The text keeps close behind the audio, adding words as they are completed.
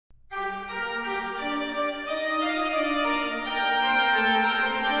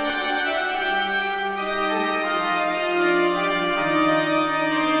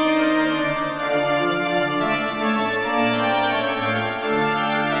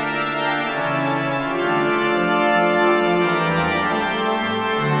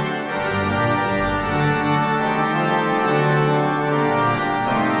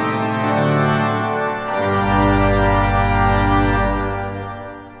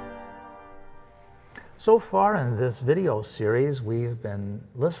So far in this video series, we've been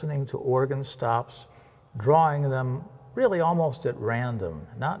listening to organ stops, drawing them really almost at random,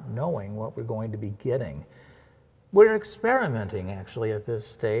 not knowing what we're going to be getting. We're experimenting actually at this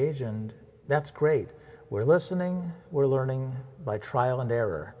stage, and that's great. We're listening, we're learning by trial and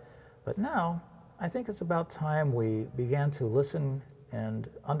error. But now, I think it's about time we began to listen and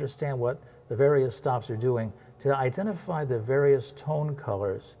understand what the various stops are doing to identify the various tone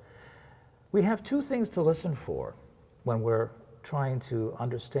colors. We have two things to listen for when we're trying to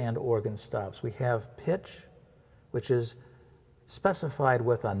understand organ stops. We have pitch, which is specified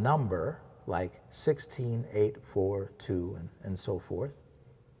with a number like 16, 8, 4, 2, and so forth.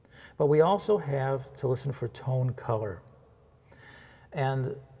 But we also have to listen for tone color.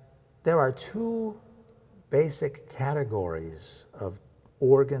 And there are two basic categories of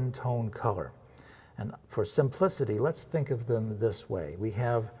organ tone color. And for simplicity, let's think of them this way. We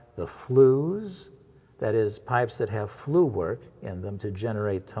have the flues, that is, pipes that have flue work in them to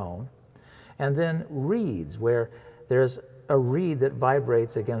generate tone, and then reeds, where there's a reed that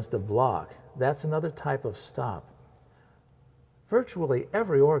vibrates against a block. That's another type of stop. Virtually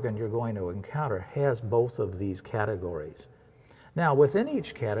every organ you're going to encounter has both of these categories. Now, within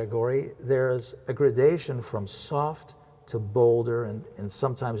each category, there's a gradation from soft to bolder and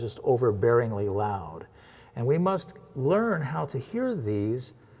sometimes just overbearingly loud. And we must learn how to hear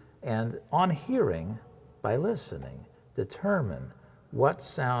these, and on hearing, by listening, determine what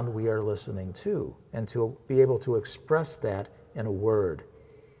sound we are listening to, and to be able to express that in a word.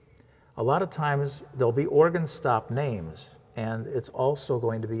 A lot of times there'll be organ stop names, and it's also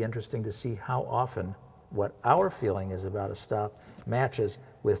going to be interesting to see how often what our feeling is about a stop matches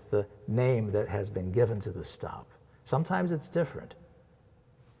with the name that has been given to the stop. Sometimes it's different.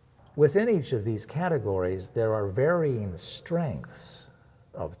 Within each of these categories, there are varying strengths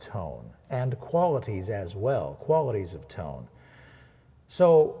of tone and qualities as well, qualities of tone.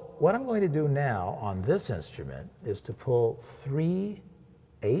 So what I'm going to do now on this instrument is to pull 3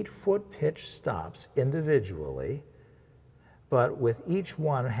 8-foot pitch stops individually, but with each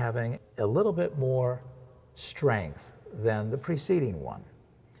one having a little bit more strength than the preceding one.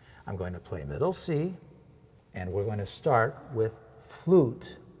 I'm going to play middle C, and we're going to start with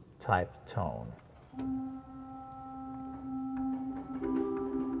flute type tone.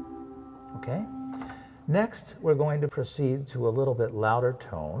 Okay? Next, we're going to proceed to a little bit louder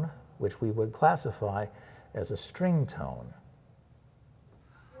tone, which we would classify as a string tone.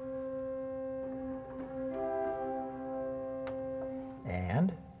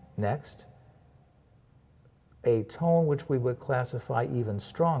 And next, a tone which we would classify even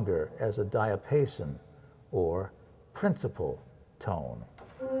stronger as a diapason or principal tone.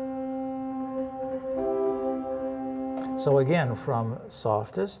 So again, from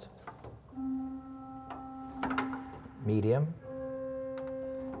softest, medium,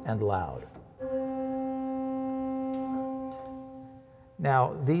 and loud.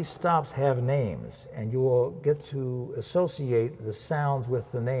 Now, these stops have names, and you will get to associate the sounds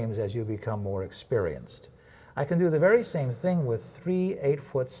with the names as you become more experienced. I can do the very same thing with 3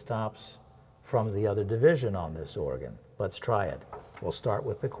 8-foot stops from the other division on this organ. Let's try it. We'll start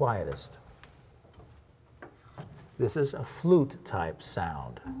with the quietest. This is a flute type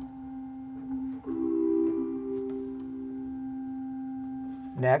sound.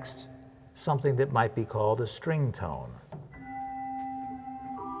 Next, something that might be called a string tone.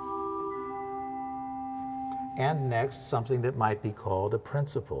 And next, something that might be called a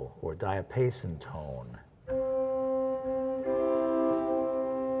principal or diapason tone.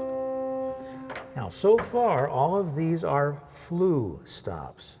 Now, so far, all of these are flue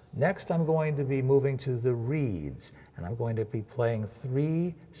stops. Next, I'm going to be moving to the reeds, and I'm going to be playing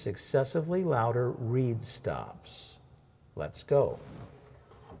 3 successively louder reed stops. Let's go.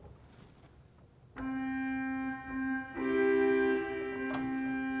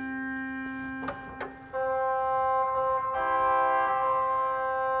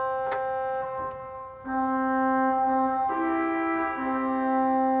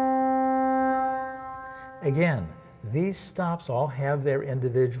 Again, these stops all have their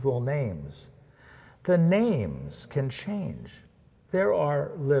individual names. The names can change. There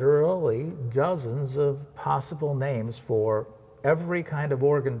are literally dozens of possible names for every kind of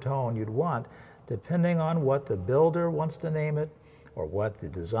organ tone you'd want, depending on what the builder wants to name it, or what the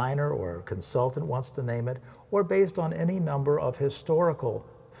designer or consultant wants to name it, or based on any number of historical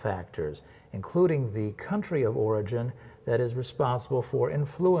factors, including the country of origin that is responsible for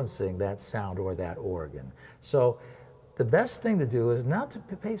influencing that sound or that organ. So the best thing to do is not to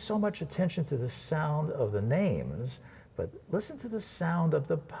pay so much attention to the sound of the names, but listen to the sound of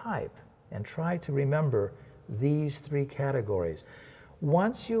the pipe and try to remember these three categories.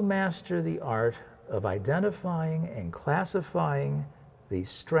 Once you master the art of identifying and classifying the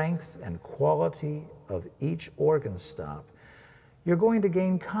strength and quality of each organ stop, you're going to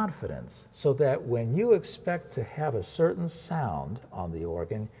gain confidence so that when you expect to have a certain sound on the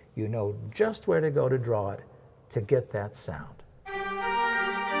organ, you know just where to go to draw it to get that sound.